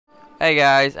Hey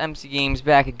guys, MC Games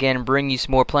back again, bringing you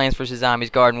some more Plants vs. Zombies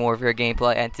Garden Warfare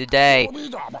gameplay, and today,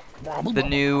 the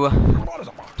new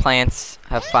plants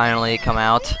have finally come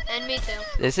out. And me too.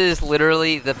 This is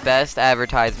literally the best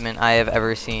advertisement I have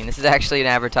ever seen. This is actually an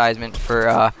advertisement for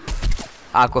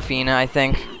Aquafina, I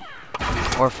think,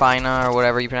 or Fina, or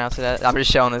whatever you pronounce it as. I'm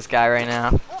just showing this guy right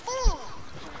now.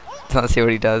 Let's see what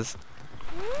he does.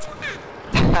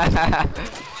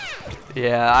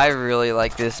 Yeah, I really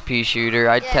like this pea shooter.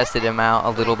 I tested him out a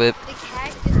little bit. The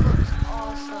cactus looks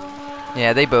awesome.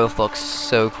 Yeah, they both look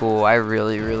so cool. I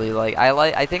really like.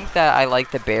 I think that I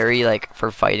like the berry like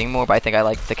for fighting more, but I think I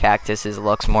like the cactus's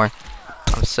looks more.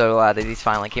 I'm so glad that these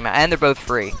finally came out, and they're both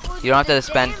free. You don't have to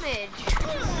spend.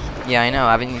 Yeah, I know.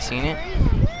 Haven't you seen it?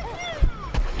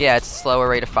 Yeah, it's a slower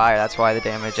rate of fire. That's why the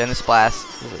damage and the splash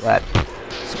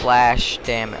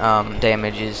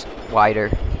damage is wider.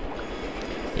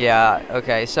 Yeah,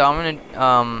 okay, so I'm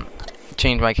gonna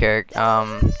change my character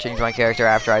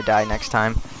after I die next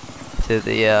time to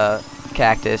the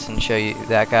cactus and show you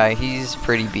that guy. He's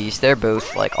pretty beast. They're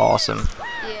both like awesome.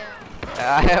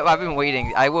 Yeah. I've been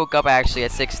waiting. I woke up actually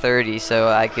at 6:30 so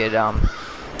I could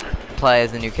play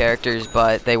as the new characters,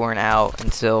 but they weren't out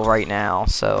until right now,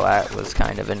 so that was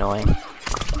kind of annoying.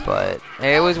 But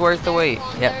it was worth the wait.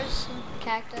 Yeah. There's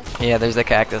cactus. Yeah, there's the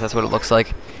cactus. That's what it looks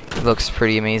like. It looks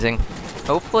pretty amazing.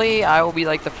 Hopefully, I will be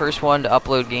like the first one to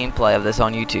upload gameplay of this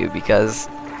on YouTube because,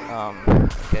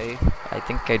 okay, I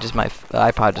think my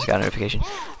iPod just got a notification.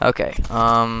 Okay,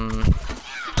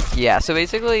 yeah, so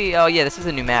basically, oh yeah, this is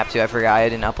a new map too. I forgot I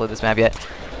didn't upload this map yet.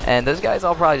 And those guys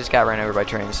all probably just got ran over by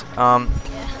trains.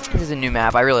 This is a new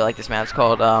map. I really like this map. It's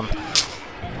called,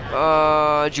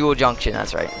 Jewel Junction,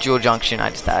 that's right. Jewel Junction,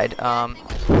 I just died.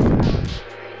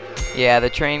 Yeah, the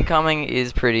train coming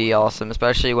is pretty awesome,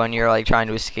 especially when you're like trying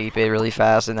to escape it really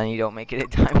fast and then you don't make it in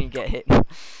time and you get hit.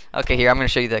 Okay, here, I'm going to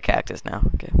show you the cactus now.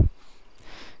 Okay.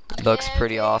 Looks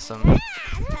pretty awesome.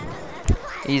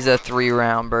 He's a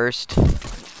 3-round burst. I'm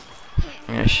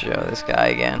going to show this guy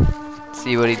again.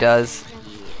 See what he does.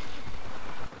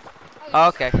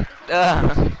 Okay.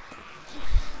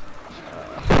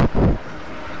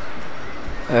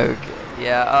 Okay.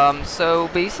 Yeah, so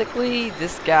basically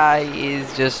this guy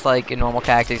is just like a normal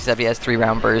cactus except he has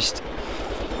 3-round burst.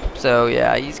 So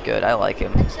yeah, he's good. I like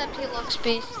him. Except he looks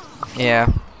beast.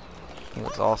 Yeah. He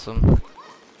looks awesome.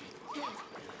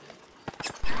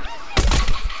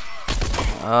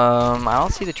 I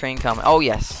don't see the train coming. Oh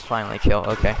yes, finally kill.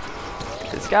 Okay.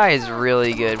 This guy is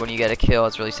really good. When you get a kill,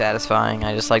 it's really satisfying.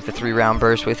 I just like the 3-round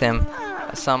burst with him.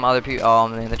 Some other people, oh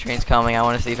man, the train's coming. I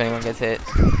want to see if anyone gets hit.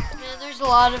 There's a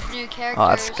lot of new characters. Oh,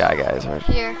 that's Sky Guys, right?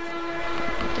 Here.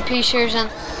 The P-shirts and...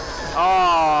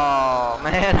 Oh,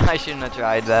 man, I shouldn't have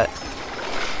tried that.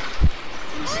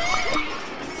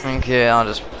 Okay, I'll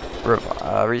just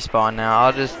respawn now.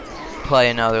 I'll just play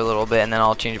another little bit, and then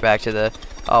I'll change back to the...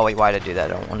 Oh, wait, why did I do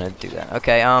that? I don't want to do that.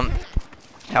 Okay,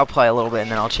 I'll play a little bit, and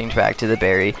then I'll change back to the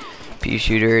berry pea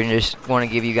shooter, and just want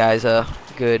to give you guys a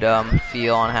good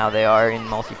feel on how they are in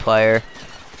multiplayer.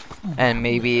 And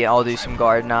maybe I'll do some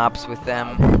garden ops with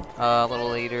them a little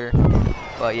later.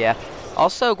 But yeah.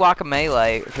 Also,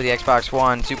 Guacamelee for the Xbox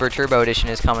One Super Turbo Edition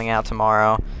is coming out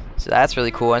tomorrow. So that's really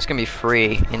cool. And it's going to be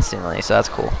free instantly, so that's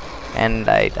cool. And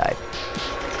I died.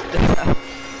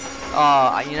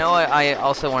 You know what I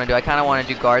also want to do? I kind of want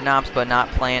to do garden ops, but not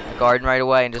plant a garden right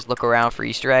away and just look around for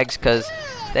Easter eggs. Because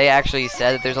they actually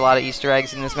said that there's a lot of Easter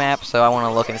eggs in this map. So I want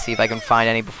to look and see if I can find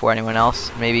any before anyone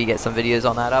else. Maybe get some videos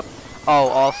on that up. Oh,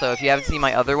 also, if you haven't seen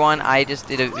my other one, I just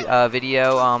did a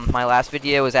video. My last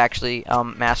video was actually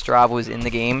Masterov was in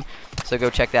the game, so go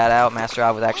check that out.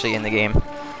 Masterov was actually in the game.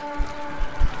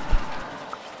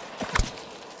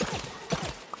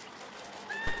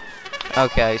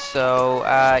 Okay, so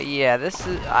yeah, this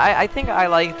is. I think I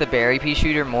like the berry pea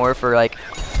shooter more for like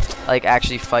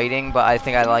actually fighting, but I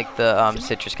think I like the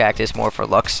citrus cactus more for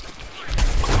looks.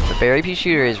 The berry pea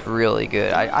shooter is really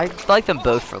good. I like them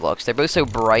both for looks. They're both so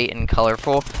bright and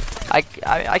colorful. I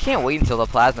can't wait until the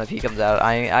plasma pea comes out.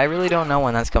 I really don't know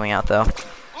when that's coming out though.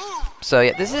 So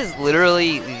yeah, this is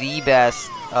literally the best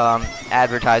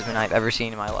advertisement I've ever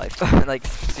seen in my life. Like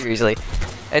seriously,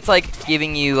 it's like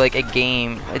giving you like a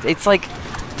game. It's like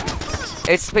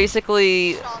it's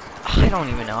basically I don't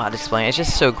even know how to explain it. It's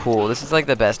just so cool. This is like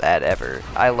the best ad ever.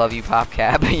 I love you,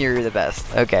 PopCap. You're the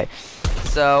best. Okay.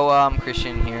 So,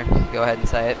 Christian here, go ahead and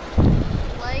say it.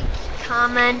 Like,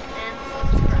 comment, and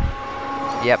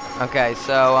subscribe. Yep, okay,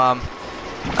 so,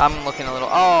 I'm looking a little,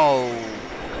 oh,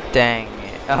 dang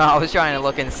it. I was trying to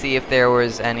look and see if there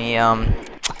was any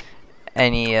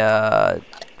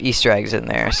Easter eggs in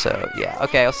there, so, yeah.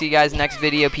 Okay, I'll see you guys next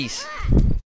video, peace.